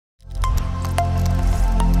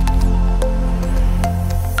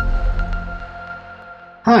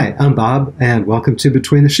Hi, I'm Bob, and welcome to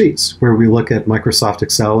Between the Sheets, where we look at Microsoft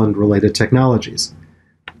Excel and related technologies.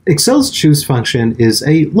 Excel's choose function is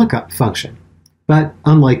a lookup function, but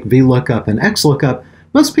unlike VLOOKUP and XLOOKUP,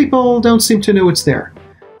 most people don't seem to know it's there.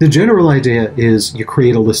 The general idea is you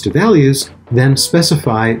create a list of values, then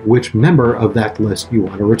specify which member of that list you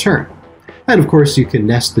want to return. And of course, you can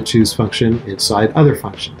nest the choose function inside other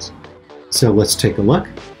functions. So let's take a look,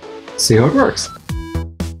 see how it works.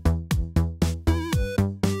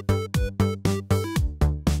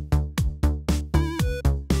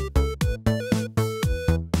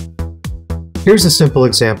 Here's a simple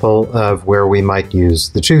example of where we might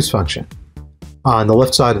use the choose function. On the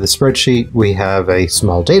left side of the spreadsheet, we have a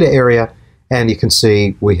small data area, and you can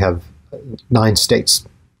see we have 9 states,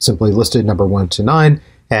 simply listed number 1 to 9,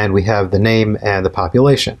 and we have the name and the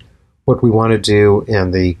population. What we want to do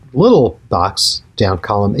in the little box down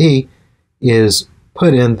column E is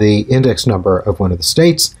put in the index number of one of the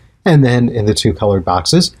states, and then in the 2 colored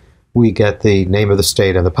boxes, we get the name of the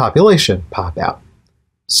state and the population pop out.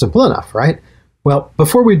 Simple enough, right? Well,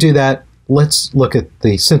 before we do that, let's look at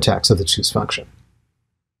the syntax of the choose function.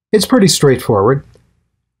 It's pretty straightforward.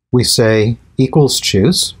 We say equals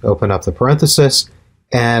choose, open up the parenthesis,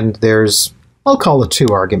 and there's, I'll call it 2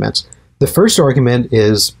 arguments. The first argument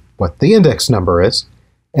is what the index number is,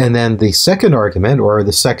 and then the second argument, or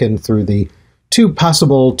the second through the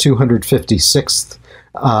possible 256th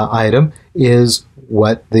item, is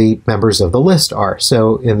what the members of the list are.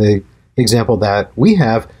 So in the example that we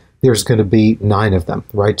have, there's going to be 9 of them,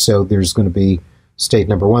 right? So there's going to be state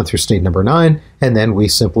number 1 through state number 9, and then we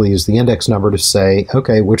simply use the index number to say,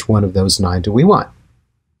 okay, which one of those 9 do we want?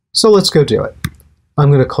 So let's go do it.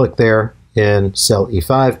 I'm going to click there in cell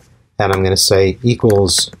E5, and I'm going to say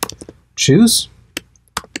equals choose,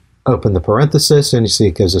 open the parenthesis, and you see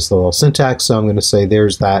it gives us the little syntax, so I'm going to say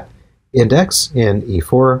there's that index in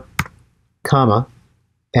E4, comma,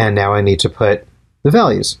 and now I need to put the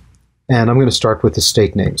values. And I'm going to start with the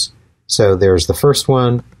state names. So there's the first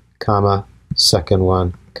one, comma, second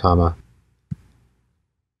one, comma.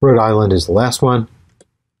 Rhode Island is the last one.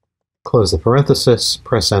 Close the parenthesis,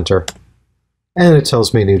 press enter, and it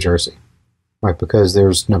tells me New Jersey, right? Because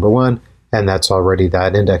there's number 1, and that's already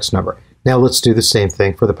that index number. Now let's do the same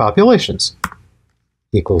thing for the populations.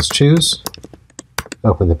 Equals choose,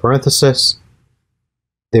 open the parenthesis,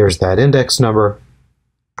 there's that index number,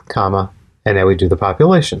 comma, and now we do the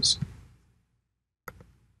populations.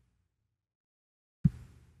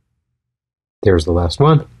 There's the last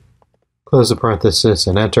one. Close the parenthesis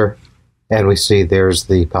and enter. And we see there's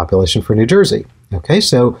the population for New Jersey. Okay,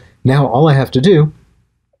 so now all I have to do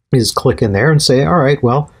is click in there and say, all right,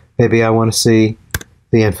 well, maybe I want to see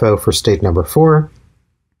the info for state number 4.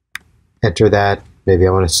 Enter that. Maybe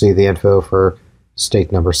I want to see the info for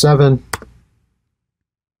state number 7.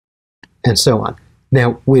 And so on.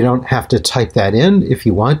 Now, we don't have to type that in. If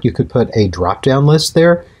you want, you could put a drop-down list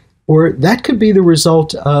there, or that could be the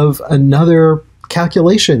result of another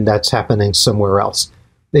calculation that's happening somewhere else.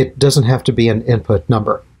 It doesn't have to be an input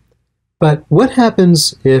number. But what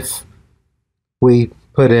happens if we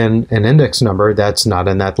put in an index number that's not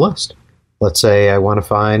in that list? Let's say I want to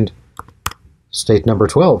find state number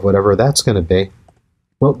 12, whatever that's going to be.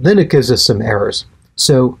 Well, then it gives us some errors.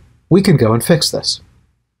 So we can go and fix this.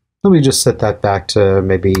 Let me just set that back to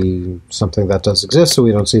maybe something that does exist so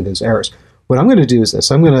we don't see those errors. What I'm going to do is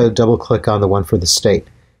this. I'm going to double click on the one for the state.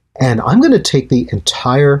 And I'm going to take the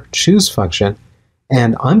entire choose function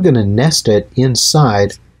and I'm going to nest it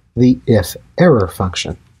inside the if-error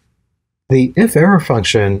function. The if-error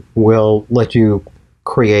function will let you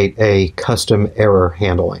create a custom error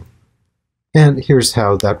handling. And here's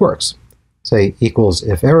how that works. Say equals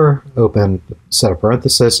if-error, open set of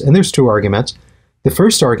parenthesis, and there's 2 arguments. The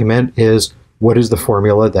first argument is what is the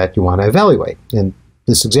formula that you want to evaluate. In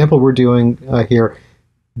this example we're doing here,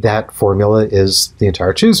 that formula is the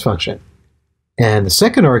entire choose function. And the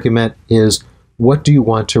second argument is what do you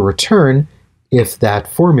want to return if that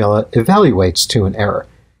formula evaluates to an error.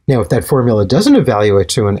 Now, if that formula doesn't evaluate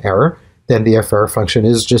to an error, then the if-error function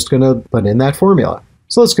is just going to put in that formula.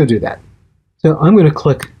 So let's go do that. So I'm going to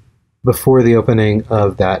click before the opening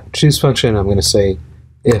of that choose function. I'm going to say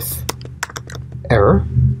if error.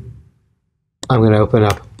 I'm going to open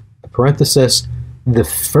up a parenthesis. The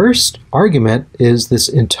first argument is this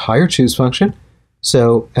entire choose function.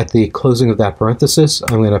 So at the closing of that parenthesis,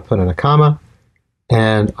 I'm going to put in a comma,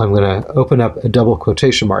 and I'm going to open up a double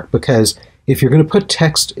quotation mark, because if you're going to put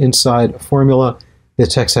text inside a formula, the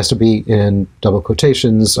text has to be in double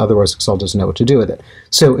quotations, otherwise Excel doesn't know what to do with it.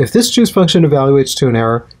 So if this choose function evaluates to an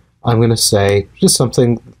error, I'm going to say just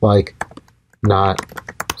something like not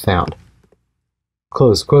found.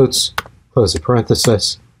 close quotes, close a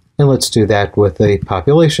parenthesis, and let's do that with a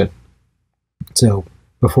population. So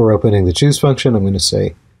before opening the choose function, I'm going to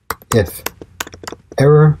say if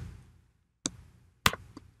error,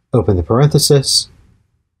 open the parenthesis.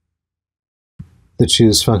 The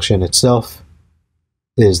choose function itself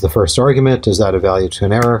is the first argument. Is that a value to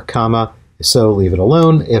an error, comma? If so, leave it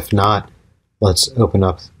alone. If not, let's open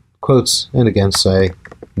up quotes and again say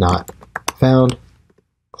not found,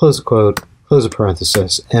 close a quote, close a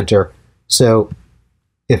parenthesis, enter. So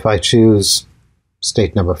if I choose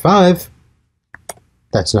state number 5,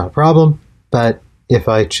 that's not a problem. But if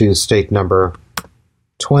I choose state number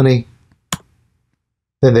 20,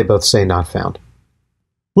 then they both say not found.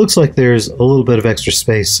 Looks like there's a little bit of extra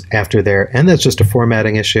space after there, and that's just a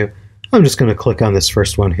formatting issue. I'm just going to click on this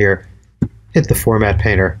first one here, hit the Format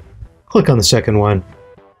Painter, click on the second one,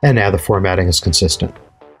 and now the formatting is consistent.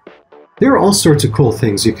 There are all sorts of cool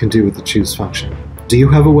things you can do with the choose function. Do you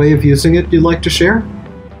have a way of using it you'd like to share?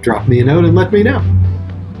 Drop me a note and let me know.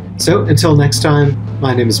 So until next time,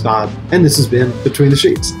 my name is Bob, and this has been Between the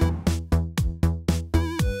Sheets.